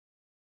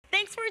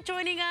thanks for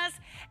joining us.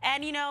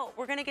 And you know,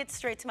 we're gonna get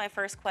straight to my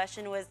first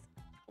question was,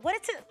 what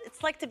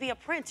it's like to be a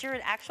prince? You're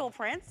an actual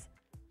prince?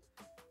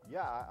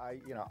 Yeah,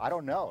 I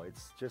don't know.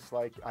 It's just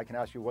like I can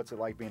ask you, what's it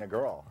like being a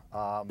girl?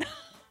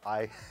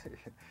 I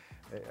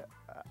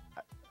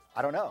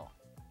don't know.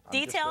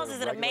 Details?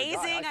 Is it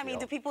amazing? Guy, I mean,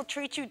 do people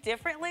treat you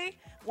differently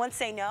once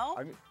they know?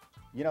 I mean,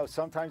 you know,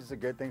 sometimes it's a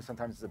good thing,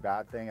 sometimes it's a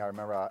bad thing. I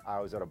remember I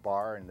was at a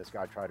bar and this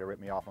guy tried to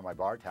rip me off on my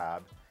bar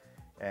tab,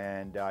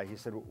 and he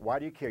said, "Why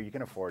do you care? You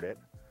can afford it."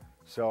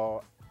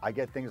 So I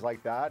get things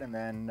like that, and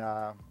then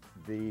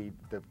the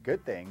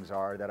good things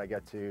are that I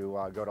get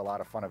to go to a lot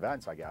of fun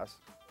events, I guess.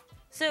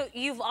 So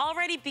you've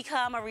already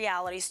become a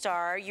reality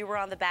star. You were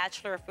on The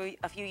Bachelor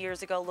a few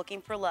years ago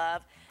looking for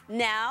love.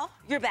 Now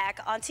you're back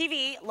on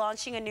TV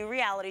launching a new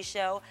reality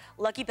show,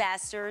 Lucky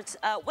Bastards.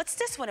 What's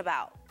this one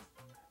about?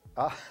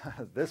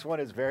 This one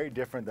is very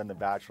different than The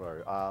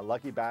Bachelor.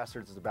 Lucky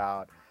Bastards is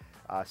about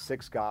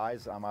 6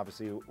 guys. I'm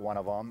obviously one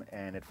of them,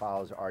 and it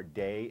follows our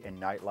day and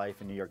night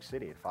life in New York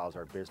City. It follows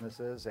our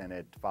businesses, and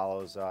it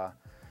follows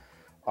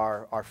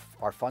our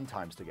fun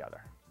times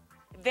together.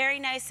 Very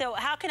nice. So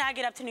how can I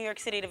get up to New York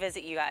City to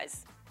visit you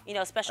guys? You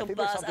know, special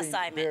buzz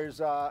assignment.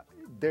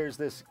 There's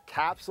this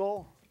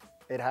capsule.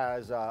 It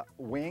has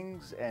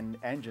wings and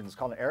engines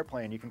called an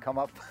airplane. You can come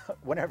up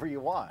whenever you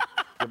want.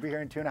 You'll be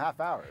here in 2.5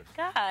 hours.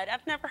 God,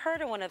 I've never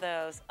heard of one of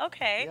those.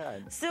 Okay. Yeah,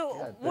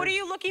 so what are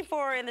you looking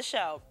for in the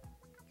show?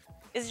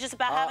 Is it just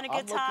about having a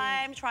good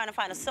time, trying to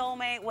find a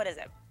soulmate? What is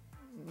it?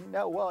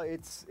 No, well,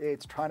 it's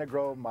trying to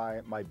grow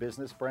my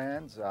business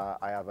brands.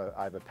 I have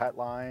a pet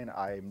line.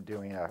 I'm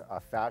doing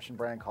a fashion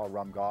brand called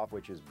Rum Golf,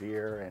 which is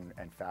beer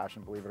and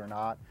fashion, believe it or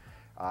not.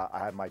 I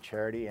have my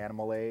charity,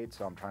 Animal Aid,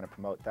 so I'm trying to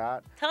promote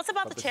that. Tell us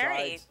about the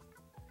charity.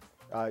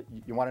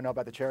 You want to know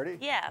about the charity?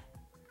 Yeah.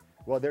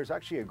 Well, there's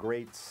actually a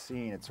great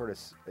scene. It's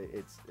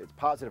it's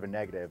positive and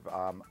negative.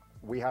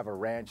 We have a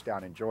ranch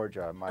down in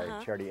Georgia. My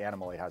charity,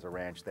 Animal Aid, has a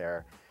ranch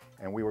there,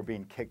 and we were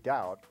being kicked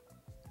out.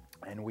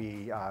 And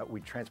we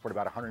transport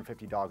about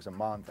 150 dogs a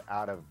month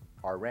out of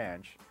our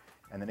ranch,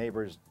 and the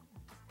neighbors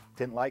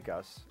didn't like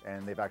us,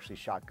 and they've actually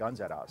shot guns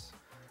at us.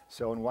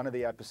 So in one of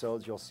the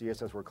episodes, you'll see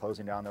us as we're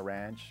closing down the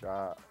ranch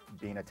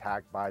being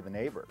attacked by the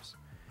neighbors.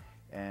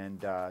 And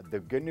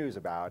the good news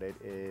about it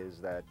is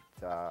that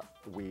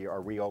we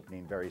are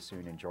reopening very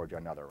soon in Georgia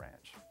another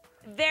ranch.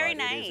 Very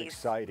nice. It is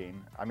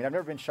exciting. I mean, I've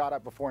never been shot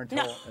at before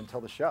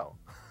until the show.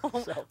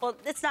 So. Well,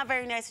 it's not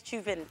very nice that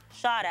you've been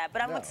shot at,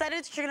 but I'm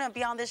excited that you're going to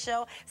be on this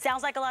show.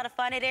 Sounds like a lot of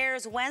fun. It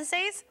airs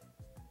Wednesdays?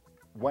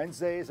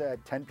 Wednesdays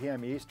at 10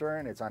 p.m.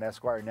 Eastern. It's on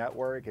Esquire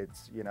Network.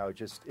 It's, you know,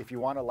 just if you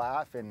want to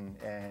laugh and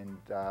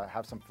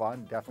have some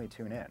fun, definitely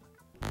tune in.